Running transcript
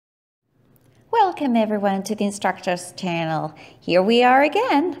Welcome everyone to the Instructors channel. Here we are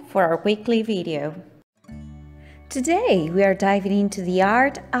again for our weekly video. Today we are diving into the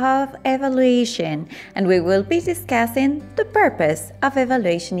art of evaluation and we will be discussing the purpose of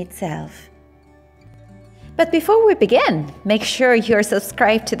evaluation itself. But before we begin, make sure you're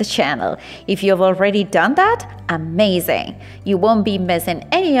subscribed to the channel. If you've already done that, amazing! You won't be missing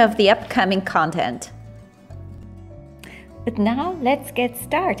any of the upcoming content. But now let's get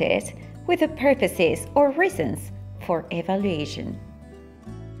started with the purposes or reasons for evaluation.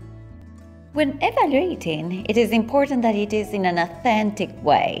 When evaluating, it is important that it is in an authentic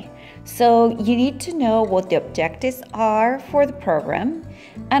way. So you need to know what the objectives are for the program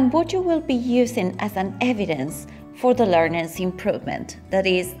and what you will be using as an evidence for the learner's improvement, that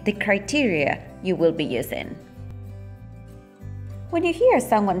is, the criteria you will be using. When you hear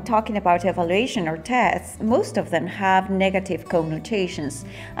someone talking about evaluation or tests, most of them have negative connotations,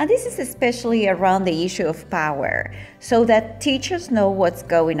 and this is especially around the issue of power, so that teachers know what's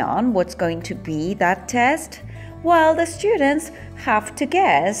going on, what's going to be that test, while the students have to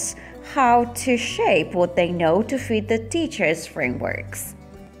guess how to shape what they know to fit the teacher's frameworks.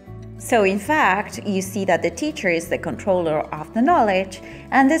 So in fact, you see that the teacher is the controller of the knowledge,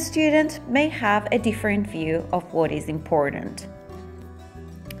 and the student may have a different view of what is important.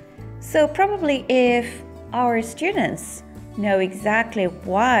 So probably if our students know exactly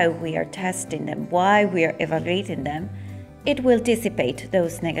why we are testing them, why we are evaluating them, it will dissipate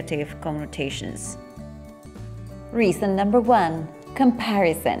those negative connotations. Reason number 1,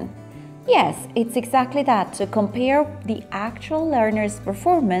 comparison. Yes, it's exactly that, to compare the actual learner's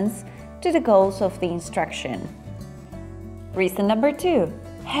performance to the goals of the instruction. Reason number 2,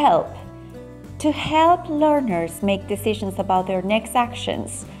 help. To help learners make decisions about their next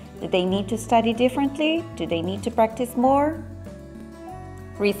actions. Do they need to study differently? Do they need to practice more?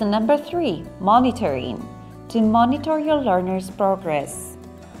 Reason number 3, monitoring. To monitor your learner's progress.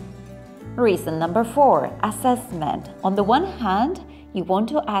 Reason number 4, assessment. On the one hand, you want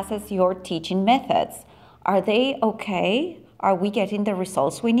to assess your teaching methods. Are they okay? Are we getting the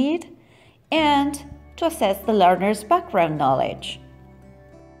results we need? And to assess the learner's background knowledge.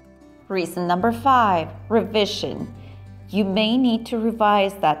 Reason number 5, revision. You may need to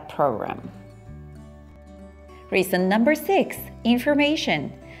revise that program. Reason number 6,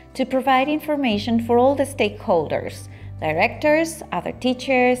 information. To provide information for all the stakeholders, directors, other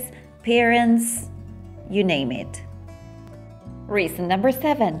teachers, parents, you name it. Reason number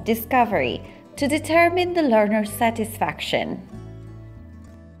 7, discovery. To determine the learner's satisfaction.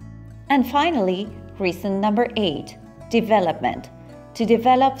 And finally, reason number 8, development. To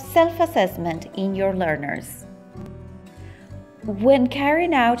develop self-assessment in your learners. When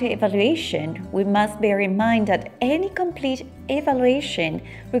carrying out evaluation, we must bear in mind that any complete evaluation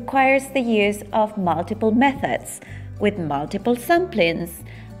requires the use of multiple methods, with multiple samplings,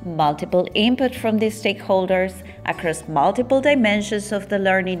 multiple input from the stakeholders across multiple dimensions of the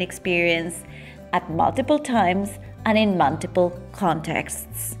learning experience, at multiple times and in multiple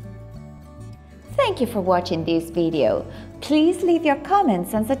contexts. Thank you for watching this video. Please leave your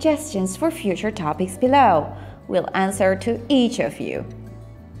comments and suggestions for future topics below. We'll answer to each of you.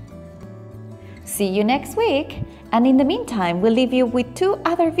 See you next week, and in the meantime, we'll leave you with 2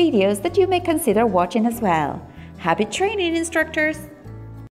 other videos that you may consider watching as well. Happy training, instructors!